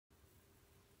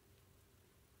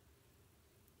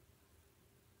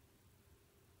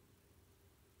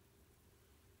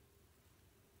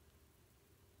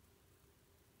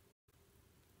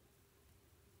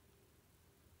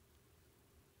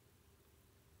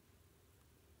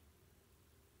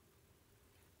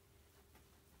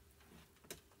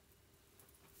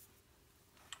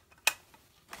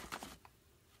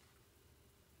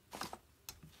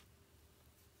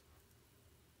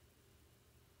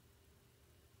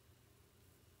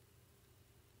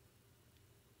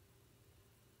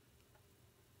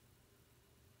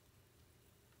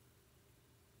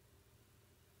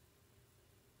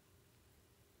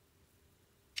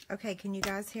Okay, can you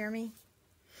guys hear me?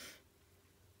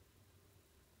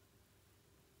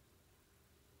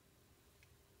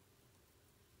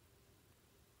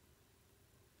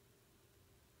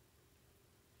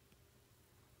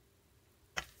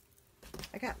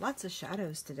 I got lots of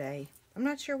shadows today. I'm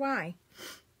not sure why.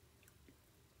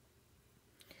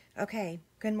 Okay,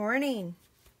 good morning.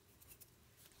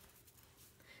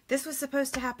 This was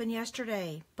supposed to happen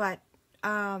yesterday, but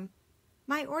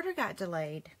my order got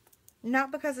delayed.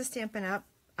 Not because of Stampin' Up.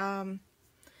 I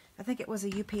think it was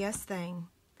a UPS thing.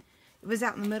 It was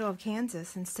out in the middle of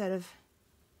Kansas instead of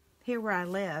here where I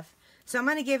live. So I'm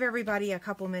going to give everybody a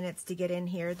couple minutes to get in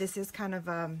here. This is kind of,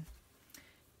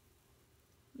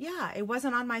 yeah, it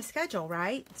wasn't on my schedule,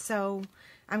 right? So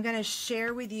I'm going to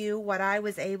share with you what I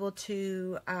was able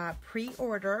to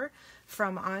pre-order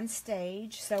from On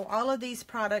Stage. So all of these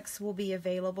products will be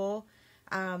available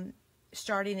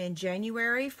starting in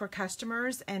January for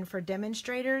customers, and for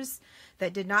demonstrators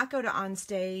that did not go to On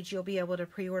Stage, you'll be able to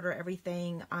pre-order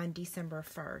everything on December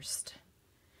 1st.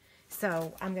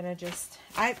 So I'm going to just,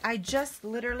 I just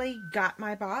literally got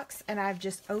my box and I've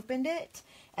just opened it.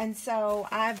 And so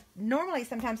normally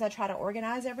sometimes I try to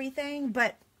organize everything,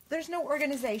 but there's no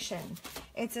organization.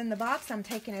 It's in the box. I'm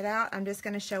taking it out. I'm just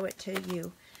going to show it to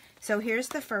you. So here's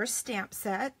the first stamp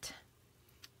set.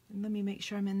 And let me make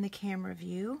sure I'm in the camera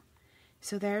view.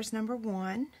 So there's number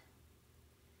 1.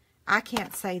 I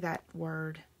can't say that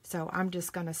word, so I'm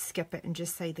just going to skip it and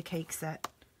just say the cake set.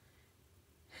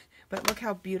 But look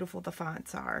how beautiful the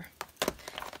fonts are.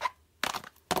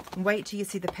 Wait till you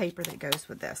see the paper that goes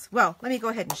with this. Well, let me go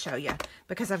ahead and show you,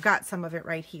 because I've got some of it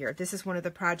right here. This is one of the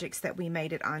projects that we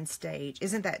made it On Stage.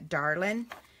 Isn't that darling?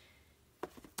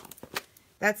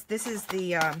 This is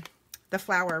the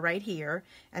flower right here,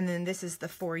 and then this is the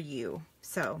For You.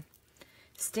 So,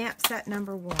 stamp set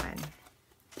number 1.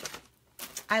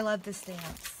 I love the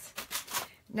stamps.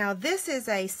 Now this is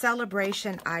a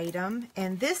celebration item,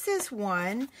 and this is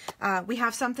one, we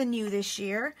have something new this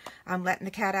year. I'm letting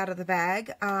the cat out of the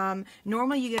bag.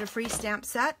 Normally you get a free stamp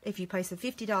set if you place a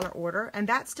 $50 order, and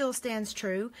that still stands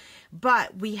true,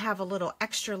 but we have a little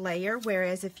extra layer,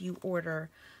 whereas if you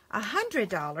order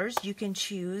 $100, you can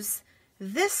choose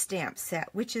this stamp set,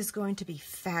 which is going to be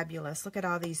fabulous. Look at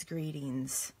all these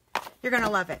greetings. You're going to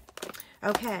love it.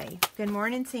 Okay, good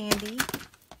morning, Sandy.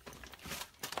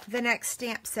 The next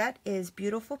stamp set is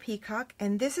Beautiful Peacock,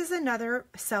 and this is another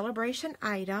celebration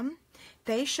item.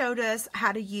 They showed us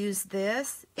how to use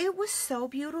this. It was so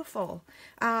beautiful.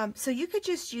 So you could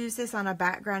just use this on a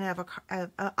background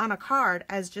of on a card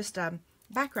as just a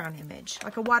background image,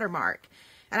 like a watermark.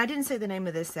 And I didn't say the name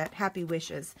of this set, Happy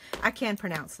Wishes. I can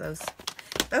pronounce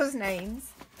those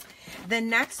names. The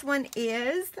next one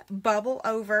is Bubble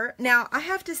Over. Now, I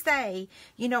have to say,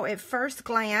 you know, at first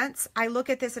glance, I look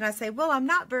at this and I say, well, I'm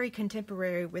not very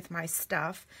contemporary with my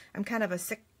stuff. I'm kind of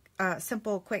a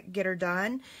simple, quick, get her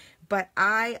done. But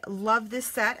I love this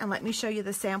set, and let me show you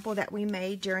the sample that we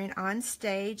made during On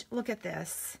Stage. Look at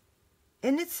this.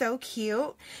 Isn't it so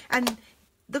cute? And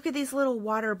look at these little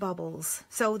water bubbles.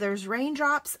 So there's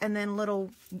raindrops and then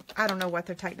little, I don't know what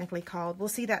they're technically called. We'll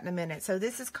see that in a minute. So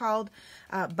this is called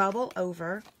Bubble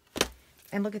Over.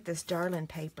 And look at this darling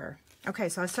paper. Okay,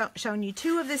 so I've shown you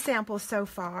 2 of the samples so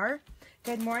far.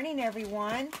 Good morning,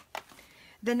 everyone.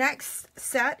 The next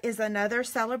set is another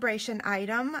celebration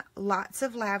item, Lots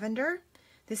of Lavender.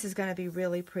 This is going to be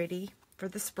really pretty for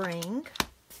the spring.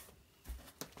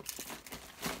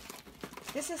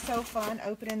 This is so fun,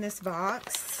 opening this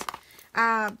box.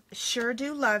 Sure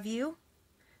Do Love You,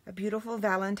 a beautiful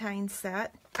Valentine's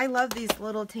set. I love these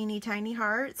little teeny tiny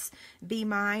hearts. Be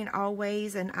Mine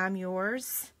Always and I'm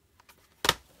Yours.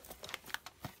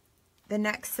 The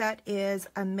next set is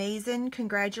Amazing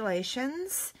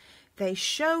Congratulations. They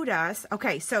showed us,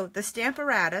 okay, so the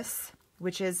Stamparatus,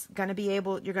 which is going to be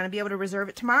able, you're going to be able to reserve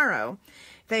it tomorrow.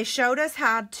 They showed us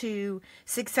how to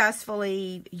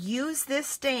successfully use this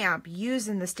stamp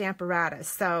using the Stamparatus.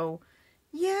 So,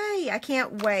 yay, I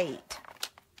can't wait.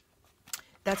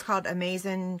 That's called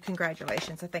Amazing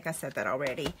Congratulations. I think I said that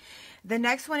already. The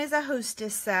next one is a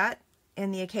Hostess set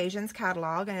in the Occasions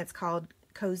catalog, and it's called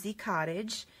Cozy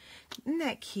Cottage. Isn't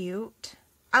that cute?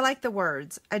 I like the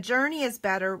words. A journey is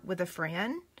better with a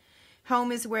friend.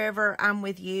 Home is wherever I'm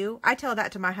with you. I tell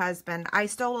that to my husband. I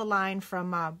stole a line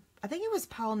from, I think it was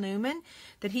Paul Newman,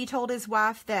 that he told his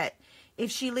wife that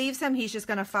if she leaves him, he's just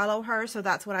going to follow her. So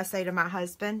that's what I say to my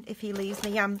husband. If he leaves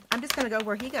me, I'm just going to go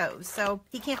where he goes. So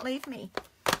he can't leave me.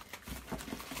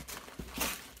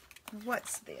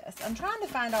 What's this? I'm trying to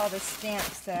find all the stamp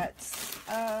sets.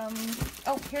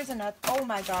 Oh, here's another. Oh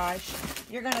my gosh.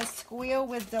 You're going to squeal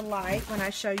with delight when I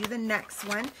show you the next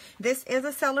one. This is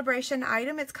a celebration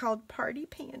item. It's called Party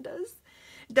Pandas.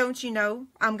 Don't you know,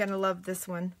 I'm going to love this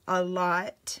one a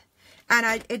lot.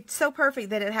 And it's so perfect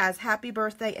that it has happy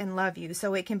birthday and love you.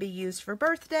 So it can be used for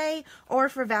birthday or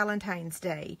for Valentine's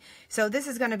Day. So this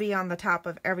is going to be on the top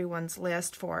of everyone's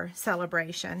list for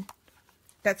celebration.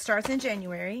 That starts in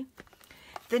January.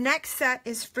 The next set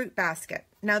is Fruit Basket.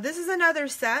 Now this is another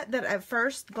set that at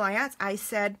first glance I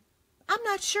said, I'm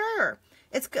not sure.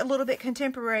 It's a little bit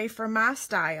contemporary for my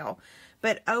style.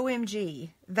 But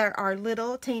OMG, there are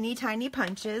little teeny tiny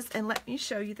punches, and let me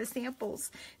show you the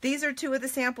samples. These are two of the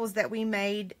samples that we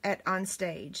made on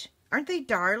stage. Aren't they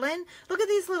darling? Look at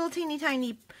these little teeny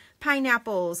tiny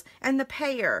pineapples and the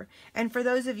pear. And for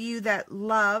those of you that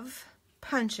love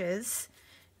punches,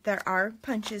 there are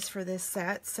punches for this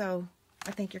set, so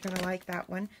I think you're going to like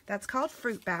that one. That's called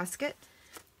Fruit Basket.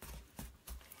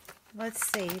 Let's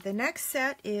see, the next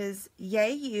set is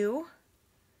Yay You.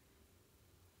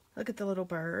 Look at the little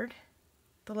bird,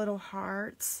 the little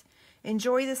hearts.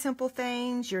 Enjoy the simple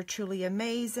things. You're truly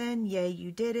amazing. Yay, you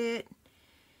did it.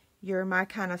 You're my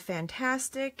kind of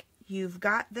fantastic. You've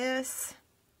got this.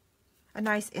 A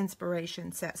nice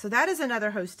inspiration set. So that is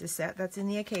another Hostess set. That's in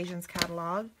the Occasions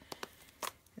catalog.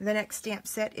 The next stamp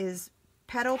set is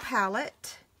Petal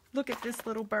Palette. Look at this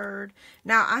little bird.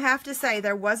 Now, I have to say,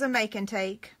 there was a make and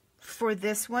take for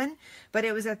this one, but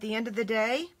it was at the end of the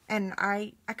day, and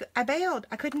I bailed.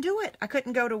 I couldn't do it. I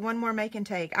couldn't go to one more make and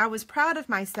take. I was proud of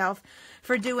myself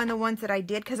for doing the ones that I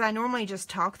did, because I normally just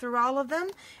talk through all of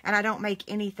them, and I don't make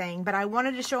anything, but I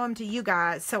wanted to show them to you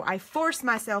guys, so I forced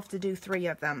myself to do 3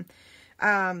 of them,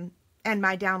 and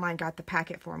my downline got the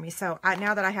packet for me, so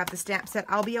now that I have the stamp set,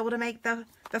 I'll be able to make the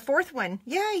 4th one.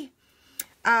 Yay!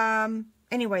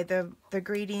 Anyway, the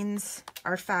greetings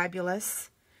are fabulous.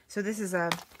 So this is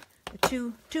a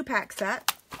two-pack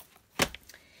set.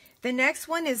 The next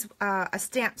one is a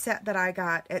stamp set that I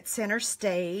got at Center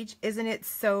Stage. Isn't it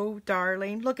so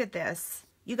darling? Look at this.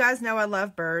 You guys know I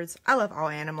love birds. I love all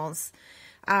animals.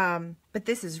 But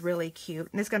this is really cute.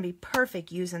 And it's going to be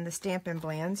perfect using the Stampin'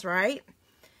 Blends, right?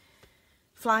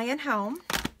 Flying Home.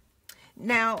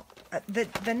 Now,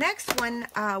 the next one,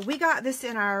 we got this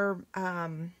in our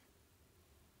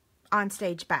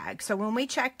on-stage bag. So when we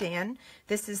checked in,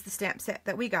 this is the stamp set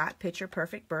that we got, Picture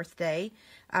Perfect Birthday.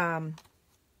 I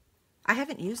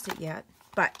haven't used it yet,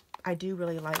 but I do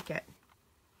really like it.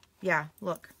 Yeah,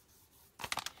 look.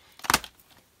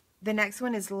 The next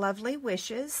one is Lovely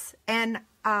Wishes. And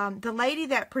the lady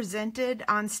that presented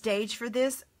on stage for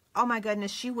this, oh my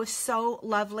goodness, she was so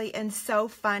lovely and so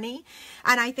funny.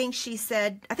 And I think she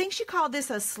said, I think she called this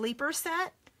a sleeper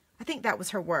set. I think that was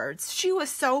her words. She was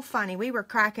so funny. We were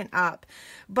cracking up.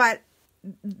 But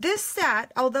this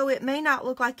set, although it may not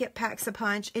look like it packs a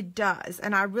punch, it does.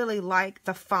 And I really like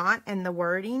the font and the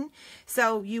wording.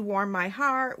 So, you warm my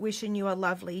heart, wishing you a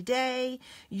lovely day.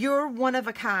 You're one of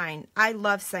a kind. I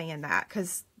love saying that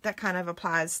because that kind of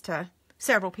applies to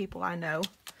several people I know.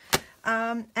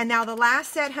 And now the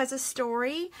last set has a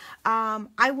story.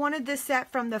 I wanted this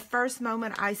set from the first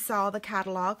moment I saw the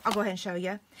catalog. I'll go ahead and show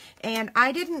you. And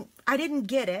I didn't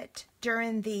get it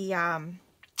during the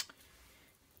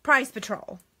Prize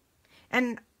Patrol.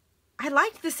 And I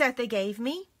liked the set they gave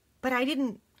me, but I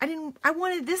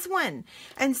wanted this one.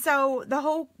 And so the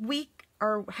whole week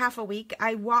or half a week,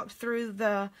 I walked through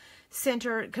the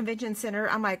convention center.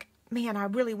 I'm like, man, I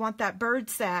really want that bird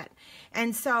set.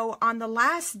 And so on the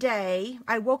last day,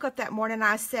 I woke up that morning and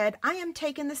I said, I am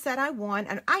taking the set I want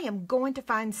and I am going to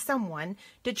find someone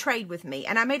to trade with me.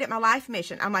 And I made it my life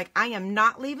mission. I'm like, I am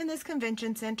not leaving this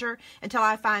convention center until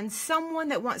I find someone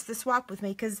that wants to swap with me,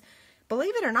 because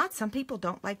believe it or not, some people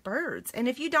don't like birds. And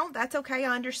if you don't, that's okay.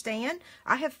 I understand.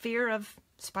 I have fear of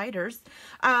spiders.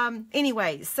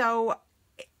 Anyway, so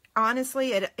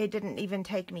honestly, it didn't even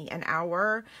take me an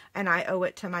hour, and I owe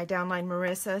it to my downline,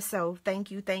 Marissa. So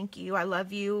thank you. I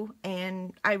love you,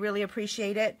 and I really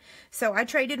appreciate it. So I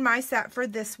traded my set for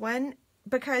this one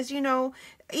because, you know,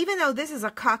 even though this is a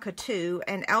cockatoo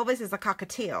and Elvis is a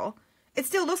cockatiel, it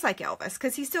still looks like Elvis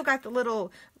because he's still got the little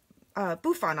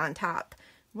bouffant on top.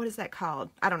 What is that called?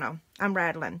 I don't know. I'm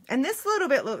rattling. And this little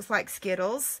bit looks like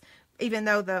Skittles, even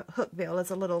though the hook bill is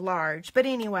a little large. But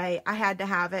anyway, I had to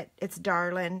have it. It's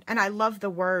darling. And I love the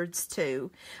words,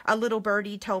 too. A little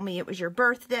birdie told me it was your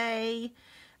birthday.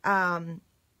 A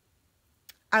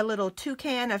little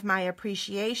toucan of my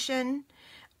appreciation.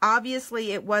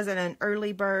 Obviously, it wasn't an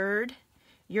early bird.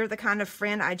 You're the kind of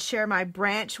friend I'd share my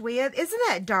branch with. Isn't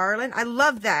that darling? I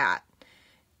love that.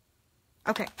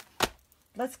 Okay.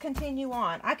 let's continue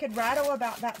on. I could rattle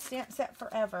about that stamp set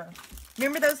forever.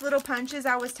 Remember those little punches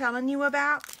I was telling you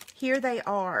about? Here they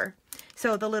are.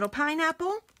 So the little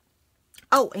pineapple.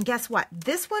 Oh, and guess what?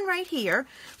 This one right here,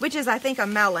 which is I think a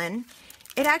melon,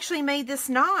 it actually made this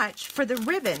notch for the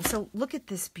ribbon. So look at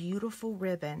this beautiful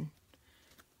ribbon.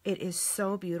 It is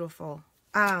so beautiful.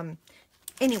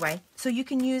 Anyway, so you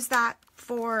can use that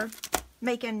for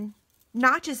making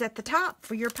notches at the top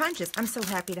for your punches. I'm so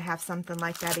happy to have something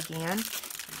like that again.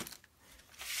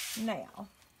 Now,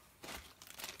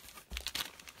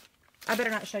 I better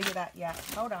not show you that yet.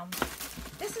 Hold on.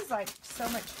 This is like so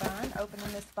much fun,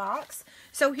 opening this box.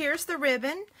 So here's the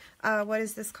ribbon. What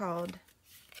is this called?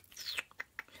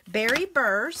 Berry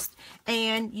Burst.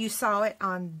 And you saw it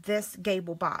on this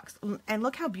gable box. And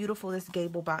look how beautiful this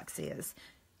gable box is.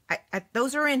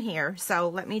 Those are in here, so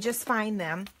let me just find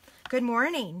them. Good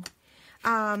morning.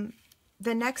 The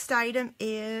next item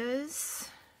is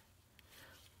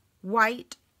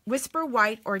white, Whisper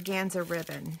White Organza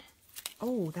Ribbon.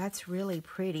 Oh, that's really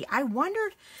pretty. I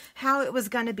wondered how it was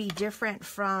going to be different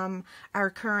from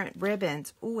our current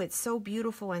ribbons. Oh, it's so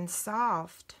beautiful and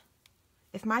soft.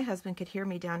 If my husband could hear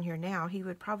me down here now, he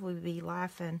would probably be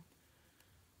laughing.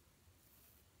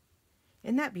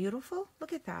 Isn't that beautiful?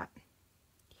 Look at that.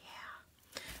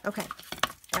 Yeah. Okay,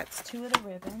 that's two of the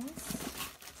ribbons.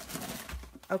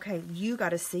 Okay, you got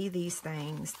to see these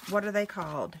things. What are they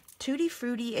called? Tutti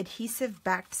Frutti Adhesive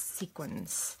Backed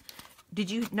Sequins. Did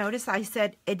you notice I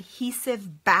said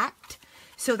adhesive backed?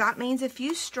 So that means if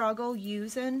you struggle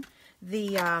using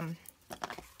the,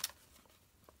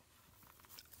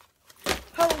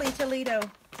 holy Toledo,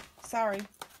 sorry.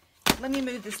 Let me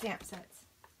move the stamp sets.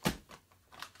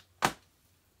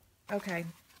 Okay.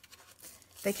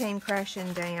 They came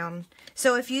crashing down.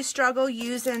 So if you struggle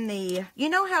using the, you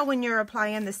know how when you're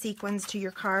applying the sequins to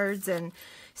your cards and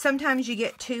sometimes you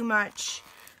get too much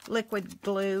liquid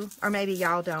glue, or maybe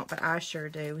y'all don't, but I sure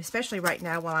do, especially right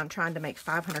now while I'm trying to make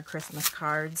 500 Christmas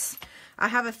cards. I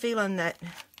have a feeling that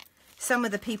some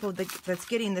of the people that's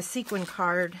getting the sequin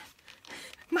card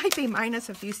might be minus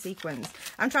a few sequins.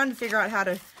 I'm trying to figure out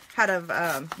how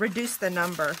to reduce the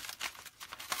number.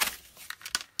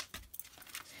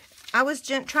 I was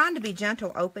trying to be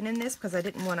gentle opening this because I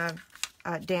didn't want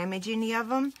to damage any of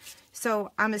them. So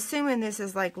I'm assuming this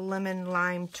is like lemon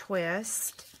lime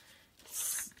twist.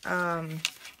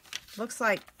 Looks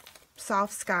like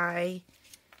soft sky.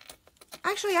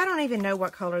 Actually, I don't even know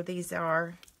what color these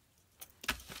are.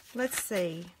 Let's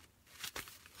see.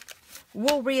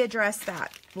 We'll readdress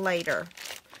that later.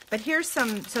 But here's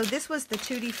some, so this was the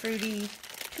Tutti Frutti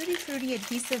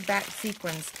Adhesive Back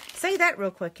Sequins. Say that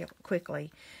real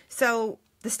quickly. So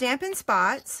the Stampin'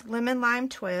 Spots, Lemon Lime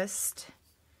Twist.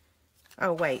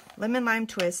 Oh, wait. Lemon Lime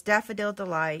Twist, Daffodil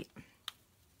Delight.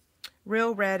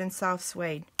 Real Red and Soft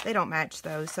Suede. They don't match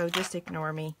those, so just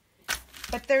ignore me.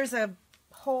 But there's a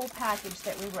whole package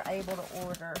that we were able to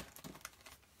order.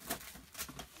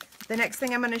 The next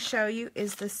thing I'm going to show you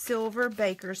is the Silver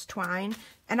Baker's Twine.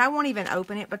 And I won't even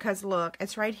open it because, look,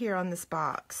 it's right here on this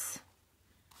box.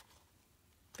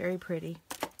 Very pretty.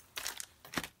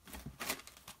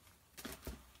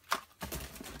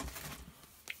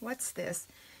 What's this?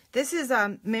 This is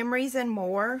Memories and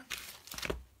More.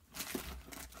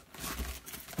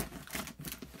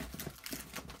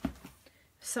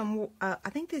 Some, I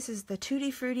think this is the Tutti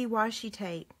Frutti washi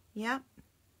tape. Yep.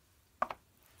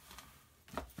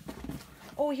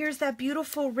 Oh, here's that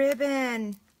beautiful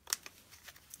ribbon.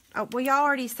 Oh, well, y'all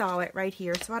already saw it right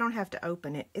here, so I don't have to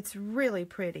open it. It's really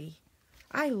pretty.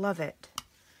 I love it.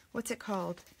 What's it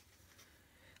called?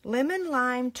 Lemon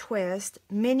Lime Twist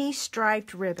Mini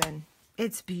Striped Ribbon.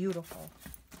 It's beautiful.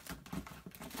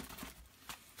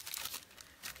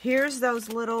 Here's those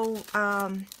little,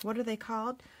 what are they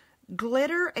called?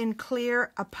 Glitter and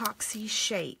Clear Epoxy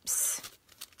Shapes.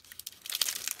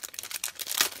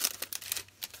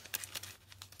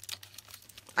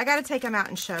 I got to take them out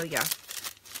and show you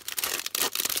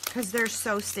because they're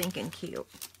so stinking cute.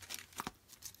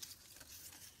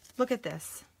 Look at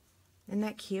this. Isn't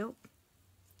that cute?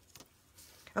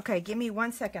 Okay, give me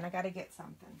 1 second. I got to get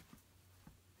something.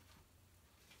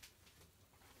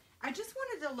 I just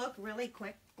wanted to look really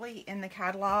quickly in the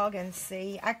catalog and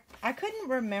see. I couldn't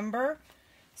remember,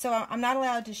 so I'm not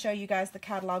allowed to show you guys the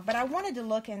catalog, but I wanted to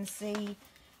look and see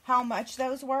how much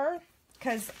those were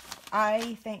because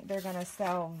I think they're going to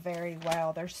sell very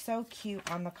well. They're so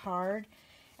cute on the card,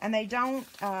 and they don't,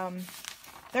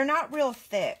 they're not real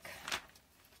thick.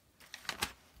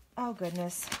 Oh,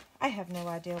 goodness. I have no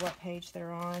idea what page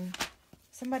they're on.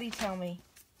 Somebody tell me.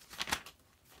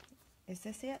 Is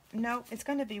this it? No, it's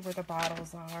going to be where the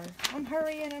bottles are. I'm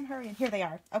hurrying, I'm hurrying. Here they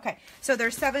are. Okay, so they're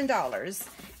 $7,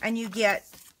 and you get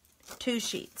 2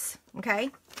 sheets, okay?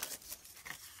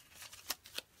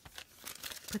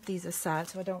 Put these aside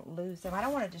so I don't lose them. I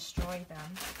don't want to destroy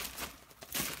them.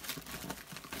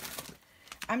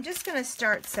 I'm just going to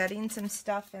start setting some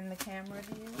stuff in the camera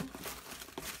view.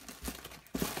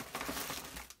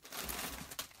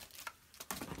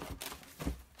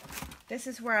 This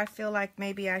is where I feel like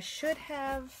maybe I should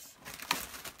have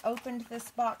opened this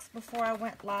box before I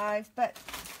went live, but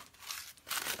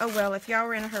oh well, if y'all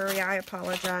were in a hurry, I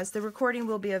apologize. The recording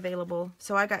will be available,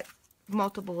 so I got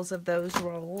multiples of those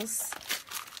rolls.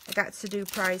 I got to do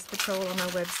Prize Patrol on my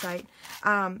website.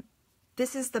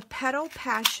 This is the Petal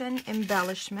Passion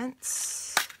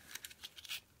Embellishments.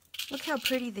 Look how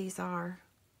pretty these are.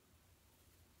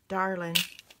 Darling.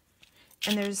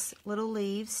 And there's little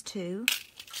leaves too.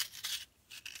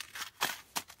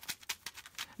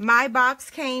 My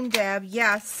box came, Deb.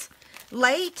 Yes.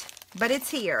 Late, but it's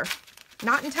here.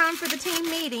 Not in time for the team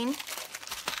meeting.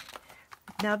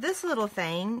 Now this little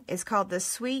thing is called the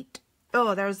Sweet...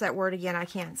 Oh, there's that word again I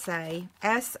can't say.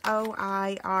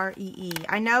 S-O-I-R-E-E.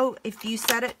 I know if you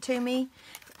said it to me,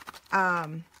 I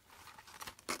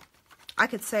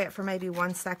could say it for maybe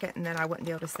 1 second and then I wouldn't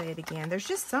be able to say it again. There's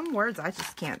just some words I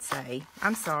just can't say.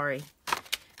 I'm sorry.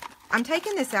 I'm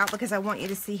taking this out because I want you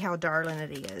to see how darling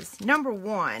it is. Number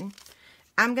 1,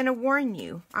 I'm going to warn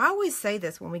you. I always say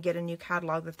this when we get a new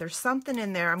catalog, that there's something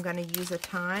in there I'm going to use a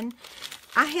ton.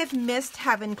 I have missed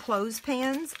having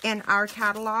clothespins in our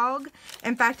catalog.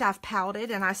 In fact, I've pouted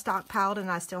and I stockpiled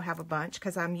and I still have a bunch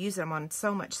because I'm using them on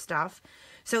so much stuff.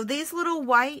 So these little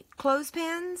white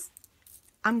clothespins,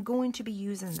 I'm going to be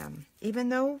using them. Even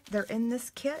though they're in this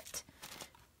kit,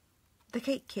 the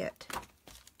cake kit.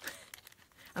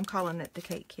 I'm calling it the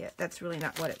cake kit. That's really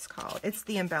not what it's called. It's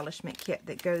the embellishment kit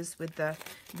that goes with the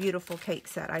beautiful cake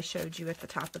set I showed you at the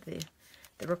top of the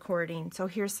recording. So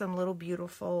here's some little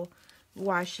beautiful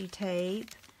washi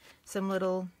tape. Some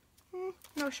little,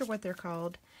 not sure what they're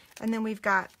called. And then we've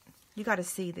got, you got to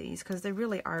see these because they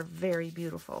really are very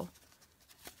beautiful.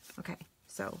 Okay,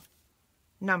 so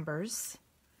numbers.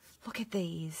 Look at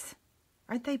these.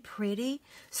 Aren't they pretty?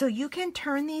 So you can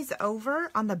turn these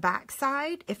over on the back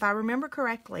side, if I remember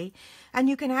correctly, and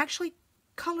you can actually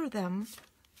color them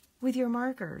with your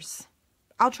markers.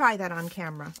 I'll try that on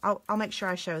camera. I'll make sure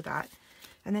I show that.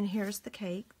 And then here's the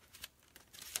cake.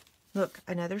 Look,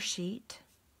 another sheet.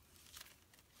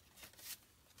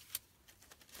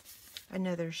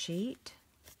 Another sheet.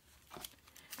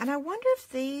 And I wonder if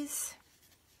these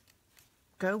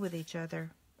go with each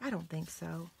other. I don't think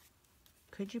so.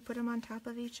 Could you put them on top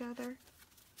of each other?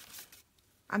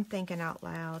 I'm thinking out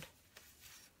loud.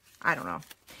 I don't know.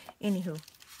 Anywho.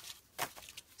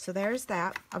 So there's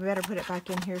that. I better put it back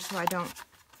in here so I don't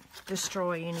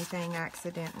destroy anything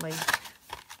accidentally.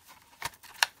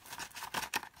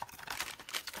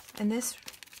 And this,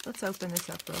 let's open this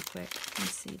up real quick and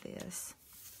see this.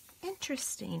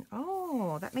 Interesting.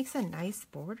 Oh, that makes a nice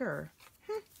border.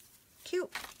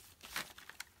 Cute.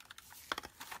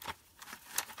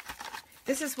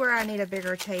 This is where I need a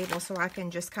bigger table so I can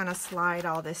just kind of slide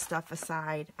all this stuff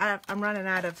aside. I'm running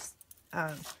out of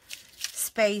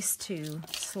space to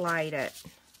slide it.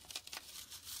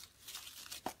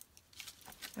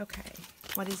 Okay,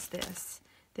 what is this?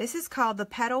 This is called the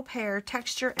Petal Pair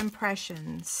Texture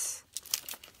Impressions.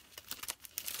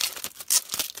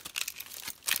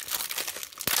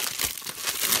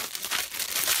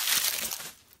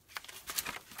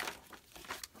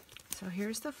 So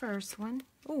here's the first one.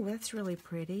 Oh, that's really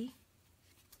pretty.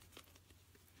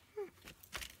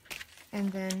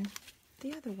 And then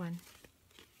the other one.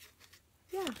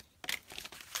 Yeah.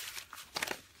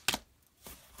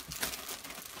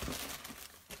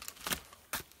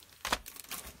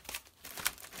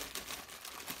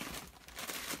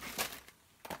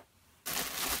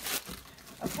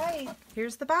 Okay,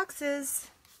 here's the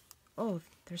boxes. Oh,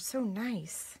 they're so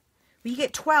nice. We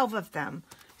get 12 of them.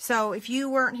 So if you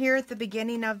weren't here at the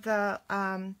beginning of the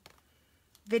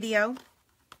video,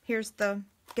 here's the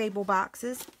gable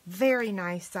boxes. Very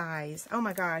nice size. Oh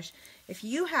my gosh. If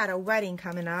you had a wedding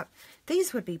coming up,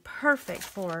 these would be perfect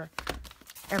for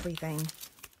everything.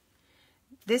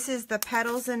 This is the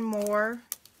Petals and More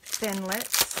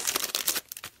Thinlits.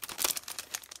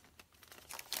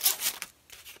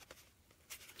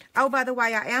 Oh, by the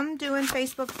way, I am doing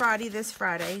Facebook Friday this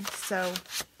Friday, so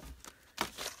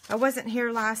I wasn't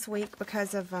here last week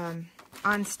because of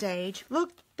on stage.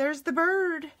 Look, there's the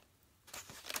bird.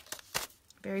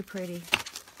 Very pretty.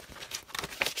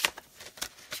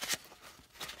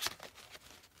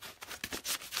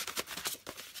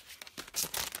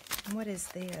 What is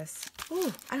this?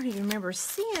 Ooh, I don't even remember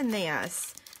seeing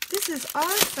this. This is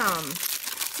awesome.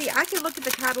 See, I could look at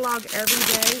the catalog every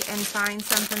day and find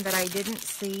something that I didn't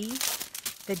see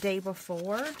the day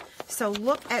before. So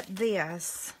look at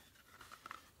this.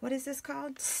 What is this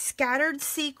called? Scattered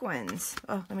sequins.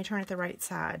 Oh, let me turn it the right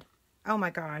side. Oh my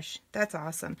gosh, that's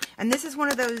awesome. And this is one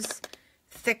of those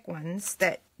thick ones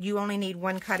that you only need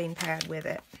one cutting pad with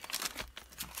it.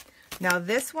 Now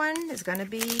this one is going to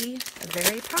be a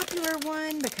very popular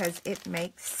one because it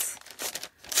makes,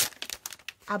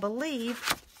 I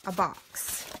believe, a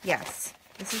box. Yes,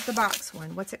 this is the box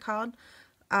one. What's it called?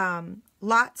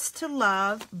 Lots to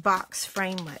Love box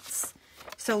framelits.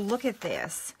 So look at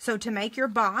this. So to make your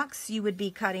box, you would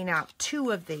be cutting out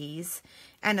 2 of these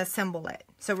and assemble it.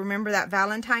 So remember that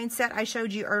Valentine set I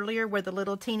showed you earlier with the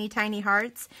little teeny tiny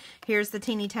hearts? Here's the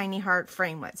teeny tiny heart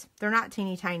framelits. They're not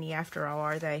teeny tiny after all,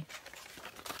 are they?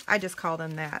 I just call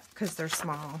them that because they're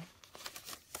small.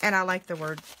 And I like the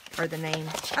word, or the name.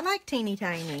 I like teeny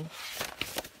tiny.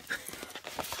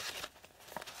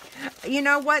 You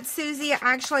know what, Susie?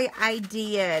 Actually, I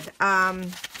did.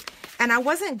 And I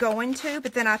wasn't going to,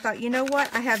 but then I thought, you know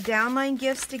what? I have downline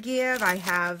gifts to give. I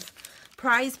have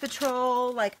Prize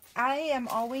Patrol. Like, I am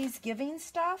always giving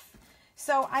stuff.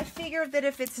 So I figured that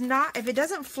if it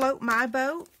doesn't float my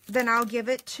boat, then I'll give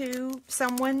it to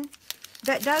someone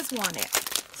that does want it.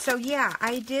 So yeah,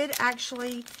 I did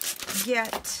actually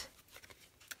get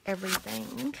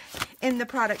everything in the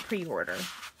product pre-order.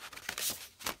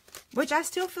 Which I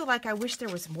still feel like I wish there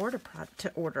was more to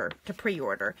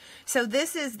pre-order. So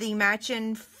this is the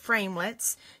matching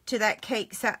framelits to that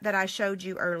cake set that I showed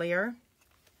you earlier.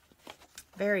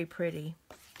 Very pretty.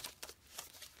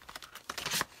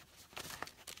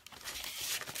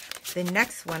 The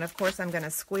next one, of course, I'm going to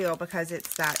squeal because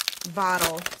it's that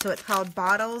bottle. So it's called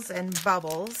Bottles and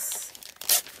Bubbles.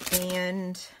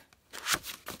 And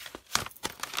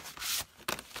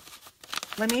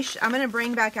I'm going to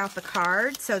bring back out the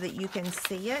card so that you can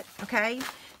see it, okay?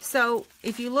 So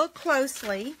if you look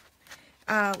closely,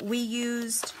 we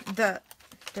used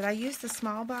did I use the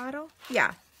small bottle?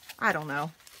 Yeah, I don't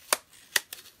know.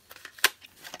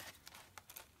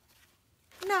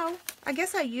 No, I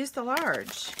guess I used the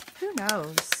large. Who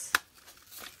knows?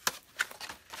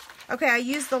 Okay, I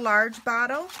used the large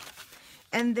bottle.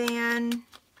 And then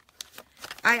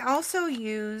I also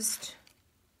used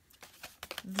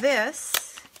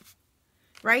this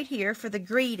right here for the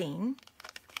greeting.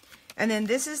 And then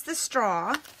this is the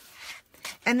straw.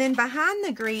 And then behind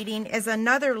the greeting is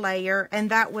another layer, and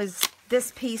that was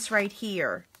this piece right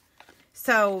here.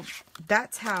 So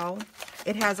that's how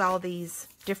it has all these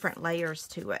different layers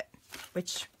to it,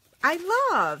 which I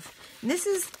love. And this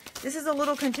is a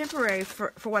little contemporary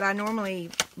for what I normally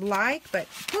like, but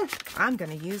I'm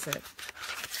going to use it.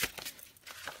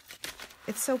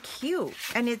 It's so cute,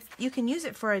 and you can use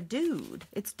it for a dude.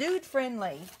 It's dude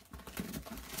friendly.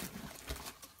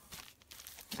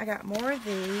 I got more of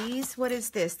these. What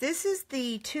is this? This is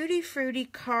the Tutti Frutti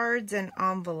cards and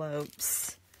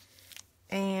envelopes.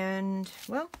 And,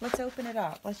 well, let's open it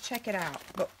up. Let's check it out.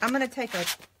 But I'm going to take a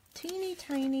teeny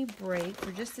tiny break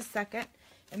for just a second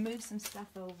and move some stuff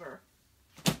over.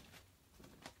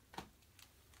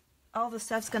 All the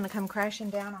stuff's going to come crashing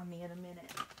down on me in a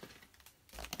minute.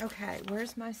 Okay,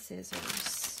 where's my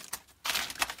scissors?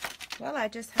 Well, I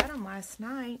just had them last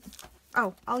night.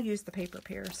 Oh, I'll use the paper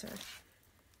piercer.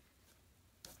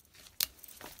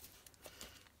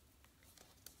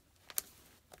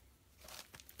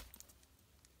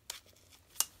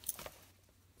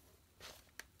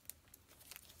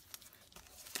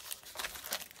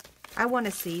 I want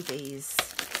to see these.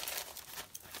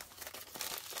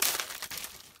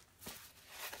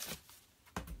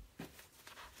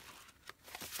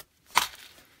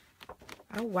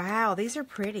 Oh, wow. These are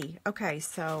pretty. Okay,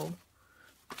 so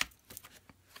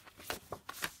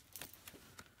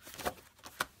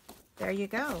there you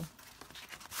go.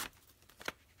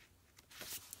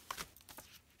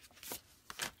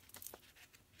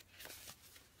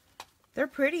 They're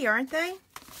pretty, aren't they?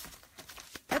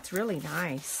 That's really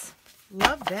nice.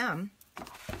 Love them.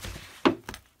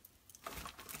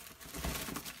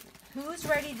 Who's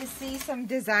ready to see some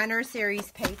designer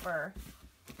series paper?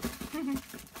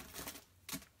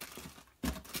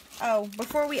 Oh,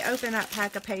 before we open that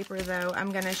pack of paper, though,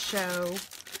 I'm going to show,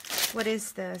 what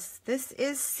is this? This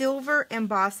is silver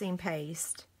embossing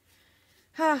paste.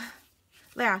 Yeah.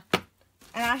 And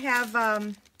I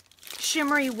have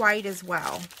shimmery white as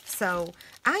well. So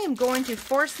I am going to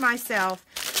force myself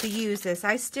to use this.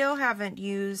 I still haven't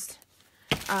used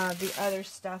the other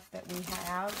stuff that we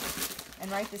have.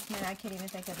 And right this minute, I can't even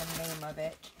think of the name of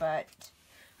it. But,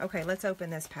 Okay, let's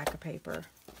open this pack of paper.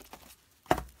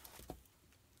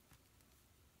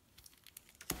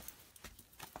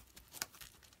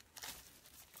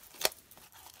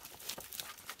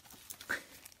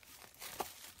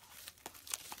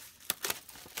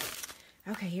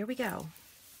 Okay, here we go.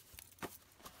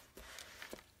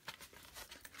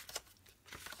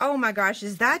 Oh my gosh,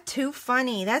 is that too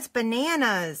funny? That's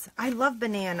bananas. I love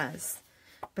bananas,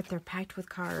 but they're packed with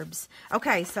carbs.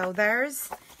 Okay, so there's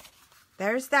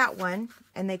that one,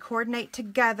 and they coordinate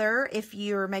together if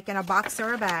you're making a box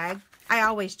or a bag. I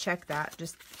always check that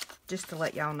just to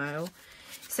let y'all know.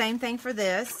 Same thing for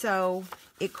this, so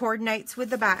it coordinates with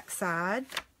the back side.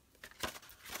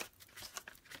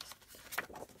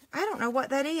 I don't know what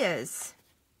that is.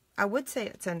 I would say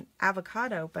it's an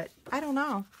avocado, but I don't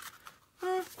know.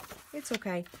 It's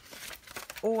okay.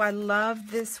 Oh, I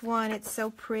love this one. It's so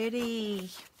pretty.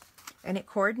 And it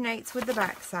coordinates with the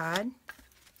back side.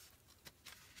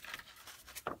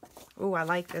 Oh, I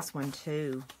like this one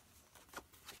too.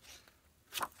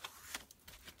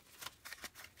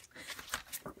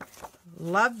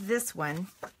 Love this one.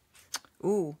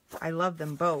 Ooh, I love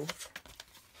them both.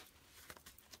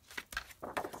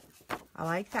 I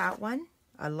like that one.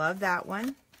 I love that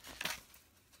one.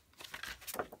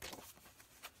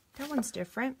 That one's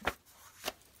different.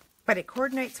 But it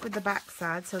coordinates with the back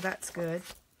side, so that's good.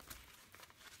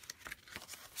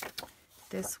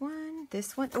 This one,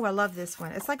 this one. Oh, I love this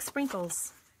one. It's like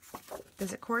sprinkles.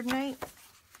 Does it coordinate?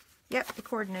 Yep, it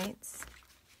coordinates.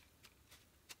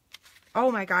 Oh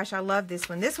my gosh, I love this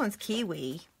one. This one's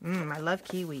kiwi. I love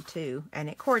kiwi too. And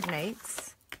it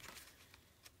coordinates.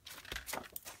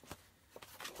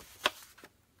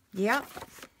 Yep.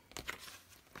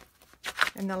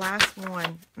 And the last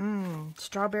one,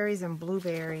 strawberries and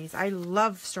blueberries. I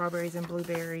love strawberries and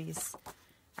blueberries.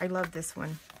 I love this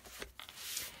one.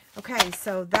 Okay,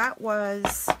 so that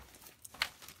was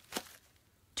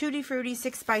Tutti Frutti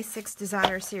 6x6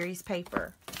 Designer Series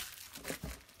paper.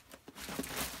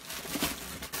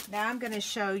 Now I'm going to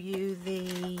show you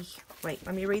the, wait,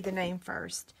 let me read the name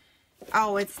first.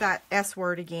 Oh, it's that S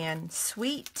word again.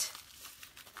 Sweet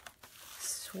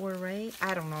Soiree.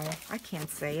 I don't know. I can't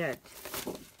say it.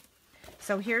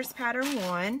 So here's pattern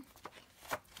 1.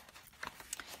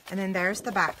 And then there's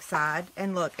the back side.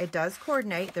 And look, it does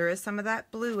coordinate. There is some of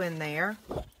that blue in there.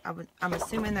 I'm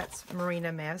assuming that's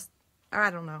Marina Mist.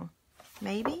 I don't know.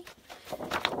 Maybe?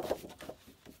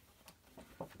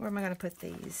 Where am I going to put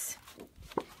these?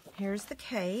 Here's the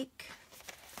cake.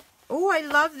 Oh, I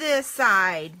love this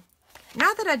side.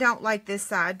 Not that I don't like this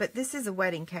side, but this is a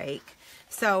wedding cake.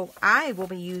 So I will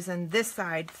be using this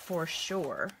side for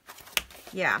sure.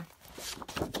 Yeah.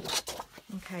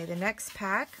 Okay, the next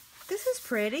pack. This is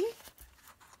pretty.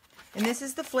 And this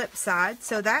is the flip side.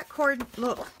 So that cord,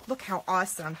 look how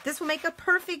awesome. This will make a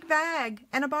perfect bag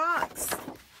and a box.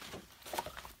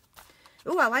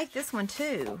 Ooh, I like this one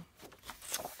too.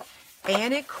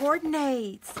 And it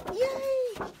coordinates.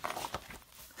 Yay!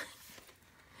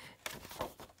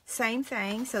 Same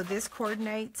thing. So this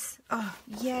coordinates. Oh,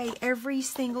 yay. Every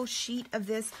single sheet of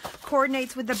this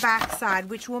coordinates with the back side,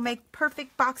 which will make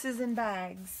perfect boxes and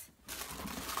bags.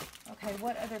 Okay,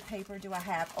 what other paper do I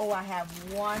have? Oh, I have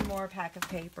one more pack of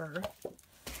paper.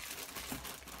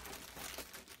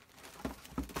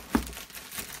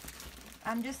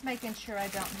 I'm just making sure I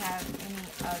don't have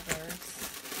any others.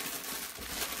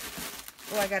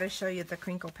 Oh, I got to show you the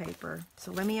crinkle paper.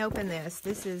 So let me open this.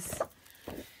 This is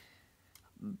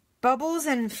Bubbles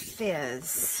and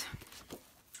Fizz.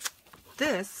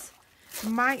 This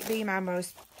might be my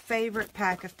most favorite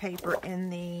pack of paper in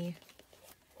the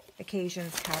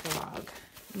Occasions catalog.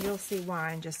 You'll see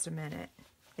why in just a minute.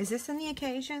 Is this in the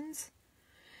Occasions?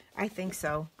 I think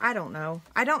so. I don't know.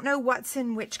 I don't know what's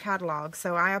in which catalog,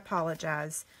 so I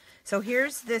apologize. So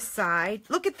here's this side.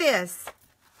 Look at this.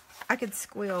 I could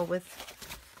squeal with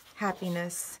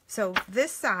happiness. So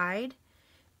this side,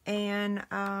 and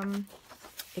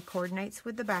it coordinates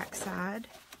with the back side.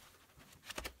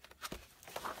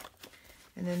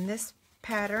 And then this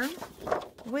pattern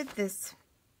with this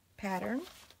pattern.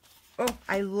 Oh,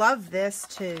 I love this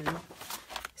too.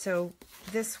 So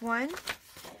this one,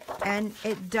 and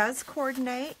it does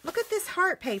coordinate. Look at this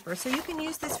heart paper. So you can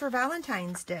use this for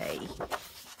Valentine's Day.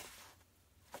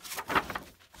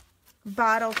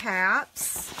 Bottle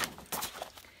caps.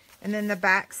 And then the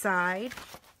back side.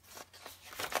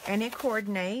 And it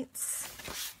coordinates.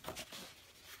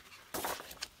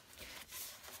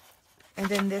 And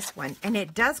then this one. And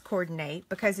it does coordinate,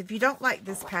 because if you don't like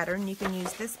this pattern, you can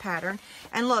use this pattern.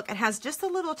 And look, it has just a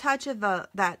little touch of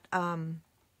that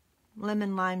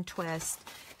lemon lime twist,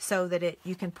 so that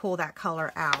you can pull that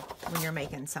color out when you're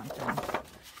making something.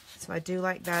 So I do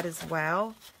like that as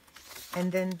well.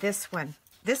 And then this one.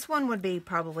 This one would be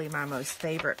probably my most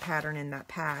favorite pattern in that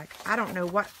pack. I don't know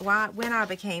when I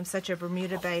became such a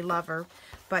Bermuda Bay lover,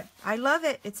 but I love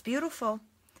it. It's beautiful.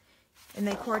 And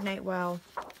they coordinate well.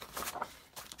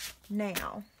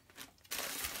 Now,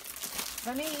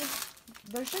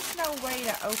 there's just no way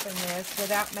to open this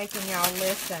without making y'all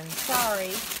listen.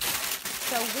 Sorry.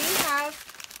 So we have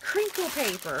crinkle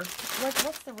paper.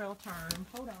 What's the real term?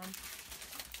 Hold on.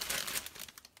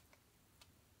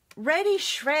 Ready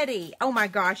Shreddy. Oh my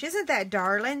gosh, isn't that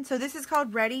darling? So this is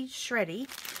called Ready Shreddy.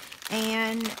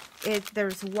 And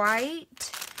there's white,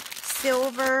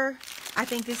 silver. I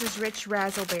think this is rich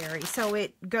razzleberry. So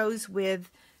it goes with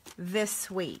this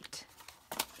sweet.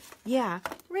 Yeah,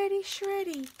 Ready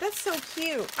Shreddy. That's so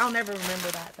cute. I'll never remember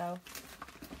that though.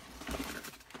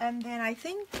 And then I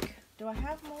think, do I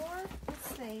have more?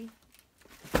 Let's see.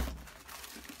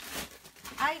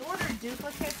 I ordered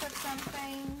duplicates of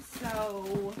something,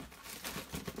 so,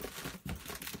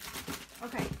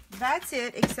 okay, that's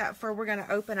it, except for we're going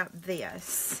to open up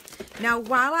this. Now,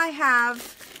 while I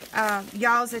have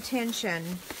y'all's attention,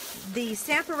 the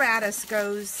Stamparatus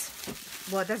goes,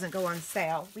 well, it doesn't go on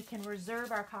sale. We can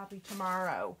reserve our copy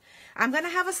tomorrow. I'm going to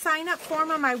have a sign-up form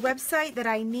on my website that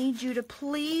I need you to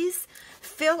please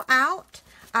fill out.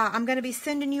 I'm going to be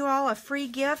sending you all a free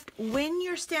gift when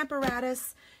your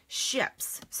Stamparatus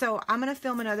ships. So I'm going to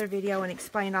film another video and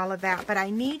explain all of that, but I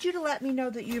need you to let me know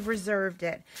that you've reserved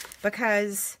it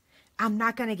because I'm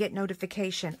not going to get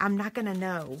notification. I'm not going to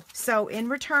know. So in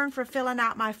return for filling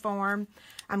out my form,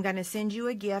 I'm going to send you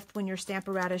a gift when your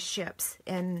Stamparatus ships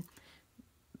in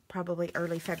probably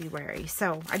early February.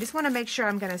 So I just want to make sure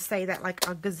I'm going to say that like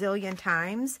a gazillion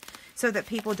times so that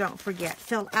people don't forget.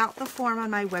 Fill out the form on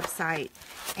my website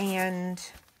and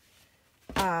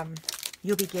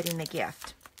you'll be getting a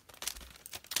gift.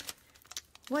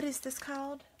 What is this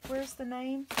called? Where's the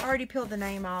name? I already peeled the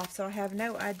name off, so I have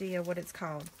no idea what it's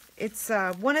called. It's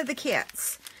one of the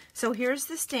kits. So here's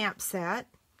the stamp set,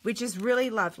 which is really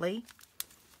lovely.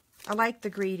 I like the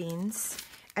greetings.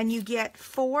 And you get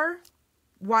 4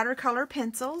 watercolor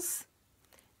pencils.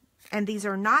 And these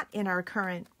are not in our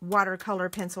current watercolor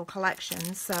pencil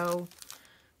collection, so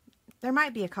there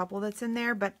might be a couple that's in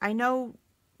there, but I know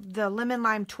the Lemon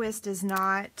Lime Twist is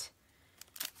not.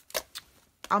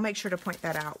 I'll make sure to point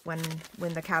that out when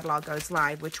the catalog goes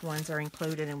live, which ones are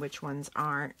included and which ones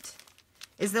aren't.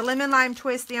 Is the Lemon Lime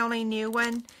Twist the only new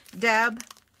one, Deb?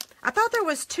 I thought there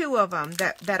was 2 of them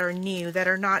that are new, that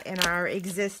are not in our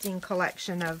existing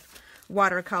collection of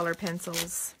watercolor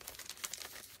pencils.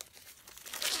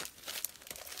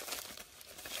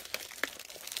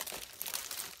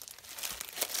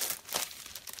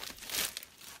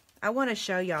 I want to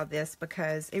show y'all this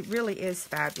because it really is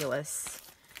fabulous.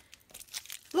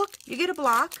 Look, you get a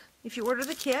block if you order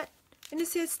the kit, and it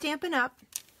says Stampin' Up.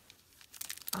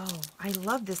 Oh, I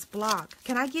love this block.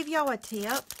 Can I give y'all a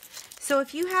tip? So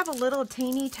if you have a little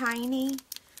teeny tiny,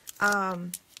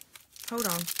 hold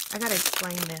on, I gotta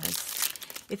explain this.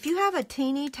 If you have a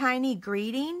teeny tiny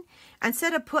greeting,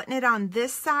 instead of putting it on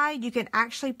this side, you can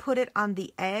actually put it on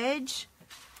the edge.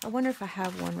 I wonder if I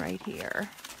have one right here.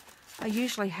 I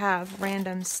usually have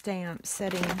random stamps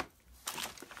sitting.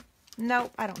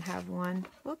 Nope, I don't have one.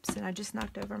 Whoops, and I just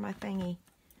knocked over my thingy.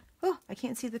 Oh, I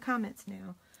can't see the comments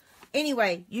now.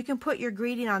 Anyway, you can put your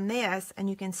greeting on this and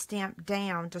you can stamp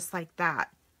down just like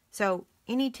that. So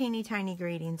any teeny tiny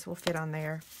greetings will fit on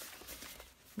there.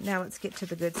 Now let's get to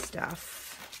the good stuff.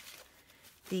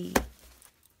 The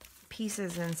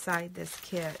pieces inside this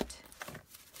kit.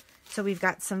 So we've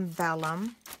got some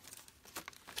vellum.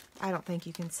 I don't think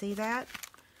you can see that.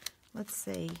 Let's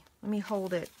see. Let me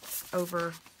hold it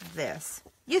over this.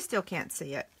 You still can't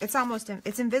see it. It's almost,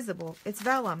 it's invisible. It's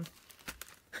vellum.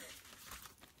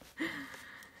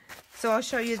 So I'll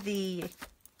show you the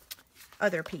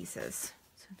other pieces.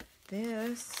 So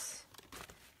this.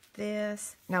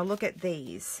 Now look at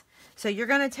these. So you're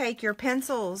going to take your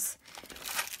pencils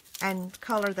and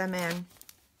color them in.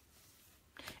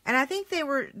 And I think they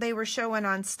were showing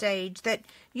on stage that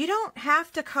you don't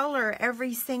have to color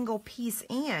every single piece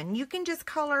in. You can just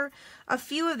color a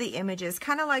few of the images,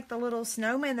 kind of like the little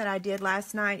snowman that I did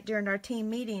last night during our team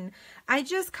meeting. I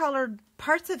just colored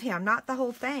parts of him, not the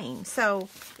whole thing. So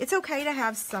it's okay to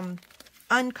have some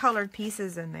uncolored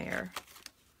pieces in there.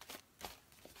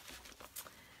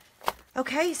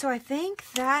 Okay, so I think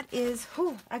that is,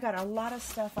 whew, I got a lot of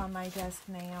stuff on my desk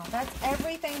now. That's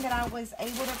everything that I was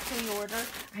able to pre-order.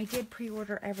 I did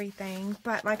pre-order everything,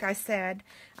 but like I said,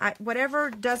 whatever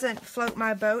doesn't float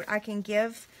my boat, I can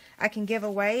give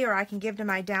away, or I can give to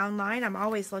my downline. I'm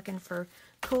always looking for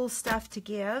cool stuff to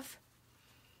give.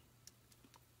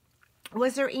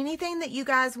 Was there anything that you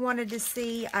guys wanted to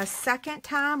see a second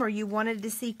time, or you wanted to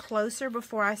see closer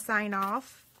before I sign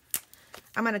off?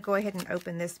 I'm going to go ahead and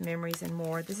open this Memories and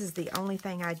More. This is the only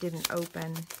thing I didn't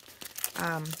open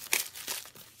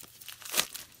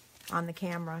on the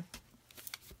camera.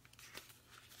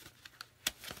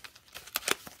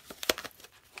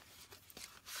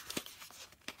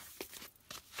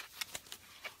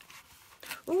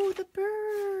 Ooh, the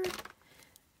bird.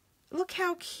 Look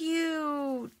how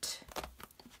cute.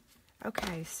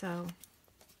 Okay, so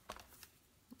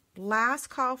last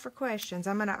call for questions.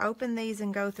 I'm going to open these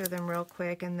and go through them real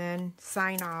quick and then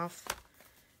sign off.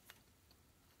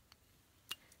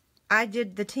 I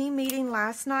did the team meeting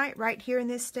last night right here in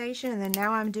this station, and then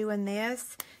now I'm doing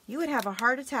this. You would have a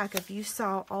heart attack if you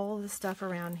saw all the stuff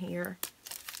around here.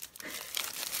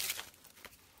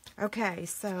 Okay,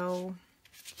 so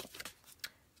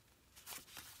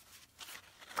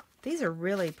these are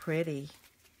really pretty.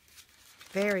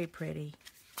 Very pretty.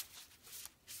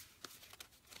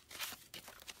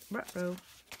 Ruh-roh.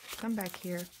 Come back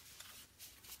here.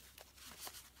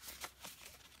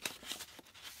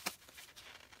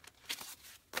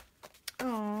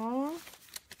 Aww.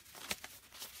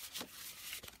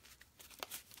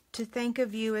 To think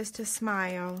of you is to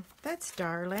smile. That's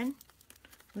darling.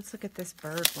 Let's look at this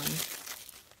bird one.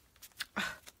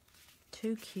 Oh,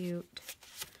 too cute.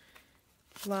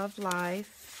 Love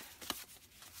life.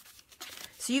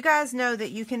 So you guys know that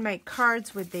you can make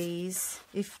cards with these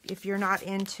if you're not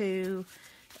into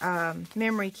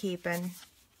memory keeping.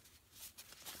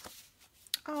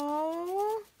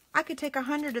 Oh, I could take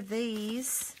 100 of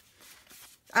these.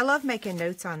 I love making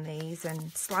notes on these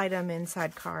and slide them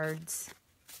inside cards.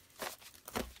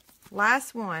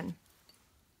 Last one.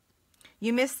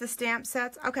 You missed the stamp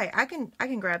sets? Okay, I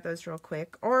can grab those real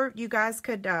quick. Or you guys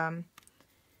could,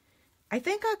 I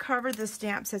think I covered the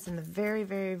stamp sets in the very,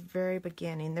 very, very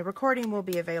beginning. The recording will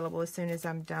be available as soon as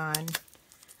I'm done.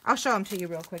 I'll show them to you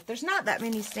real quick. There's not that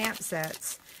many stamp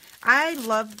sets. I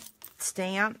love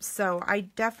stamps, so I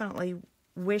definitely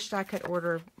wished I could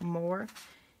order more.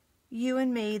 You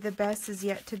and me, the best is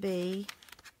yet to be.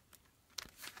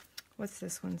 What's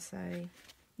this one say?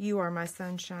 You are my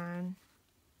sunshine.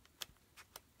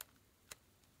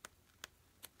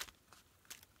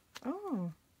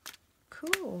 Oh,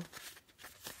 cool.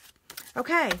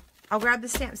 Okay, I'll grab the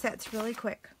stamp sets really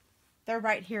quick. They're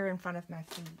right here in front of my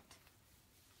feet.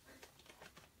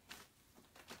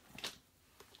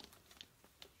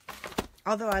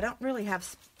 Although I don't really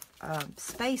have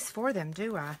space for them,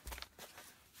 do I?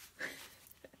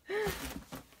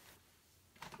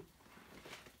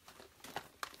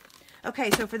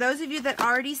 Okay, so for those of you that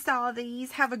already saw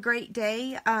these, have a great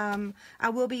day. I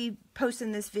will be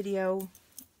posting this video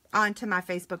onto my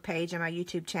Facebook page and my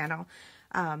YouTube channel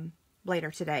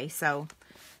later today, so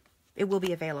it will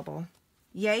be available.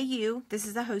 Yay you. This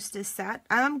is a Hostess set.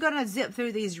 I'm going to zip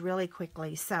through these really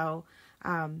quickly. So,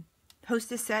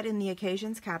 Hostess set in the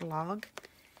Occasions catalog.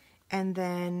 And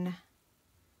then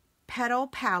Petal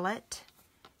Palette.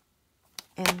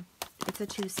 And it's a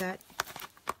 2 set.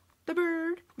 The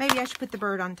bird. Maybe I should put the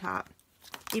bird on top,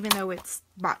 even though it's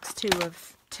box 2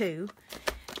 of 2.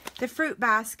 The Fruit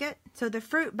Basket. So the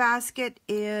Fruit Basket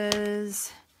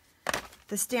is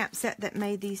the stamp set that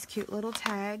made these cute little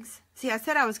tags. See, I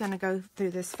said I was going to go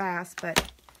through this fast,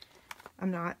 but I'm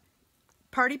not.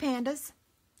 Party Pandas.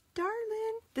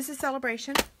 Darling. This is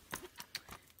Celebration.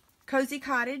 Cozy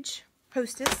Cottage.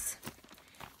 Hostess.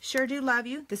 Sure Do Love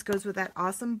You. This goes with that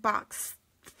awesome box.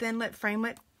 Thinlit,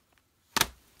 framelit.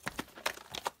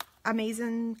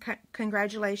 Amazing.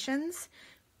 Congratulations.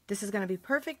 This is going to be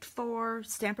perfect for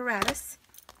Stamparatus.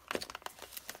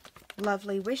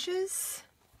 Lovely Wishes.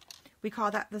 We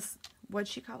call that this, what'd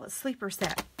she call it? Sleeper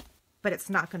set. But it's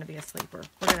not going to be a sleeper.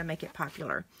 We're going to make it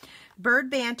popular.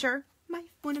 Bird Banter.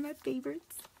 One of my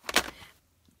favorites.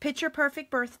 Picture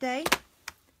Perfect Birthday.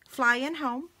 Flying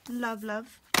Home. Love,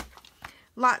 love.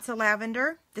 Lots of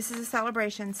Lavender. This is a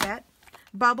Celebration set.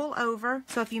 Bubble Over.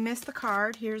 So if you missed the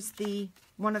card, here's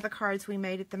one of the cards we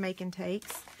made at the Make and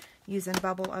Takes using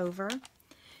Bubble Over.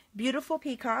 Beautiful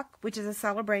Peacock, which is a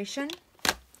Celebration.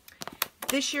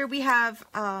 This year we have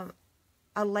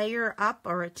a layer up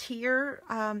or a tier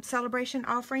celebration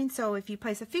offering. So if you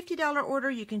place a $50 order,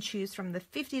 you can choose from the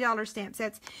 $50 stamp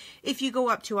sets. If you go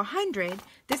up to $100,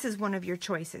 this is one of your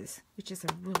choices, which is a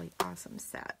really awesome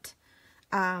set.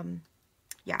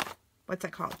 Yeah, what's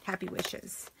that called? Happy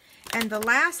Wishes. And the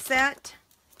last set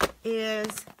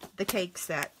is the cake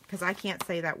set, because I can't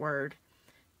say that word,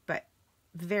 but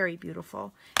very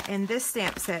beautiful. And this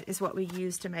stamp set is what we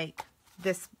use to make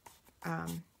this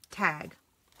tag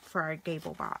for our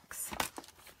gable box.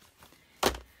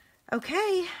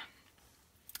 Okay.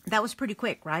 That was pretty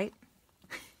quick, right?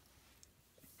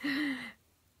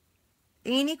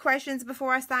 Any questions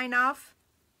before I sign off?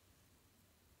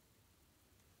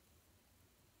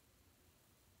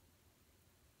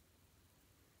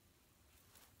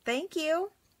 Thank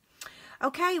you.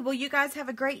 Okay, well, you guys have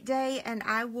a great day, and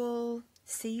I will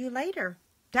see you later.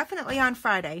 Definitely on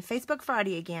Friday. Facebook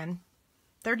Friday again.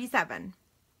 37.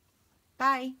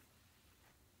 Bye.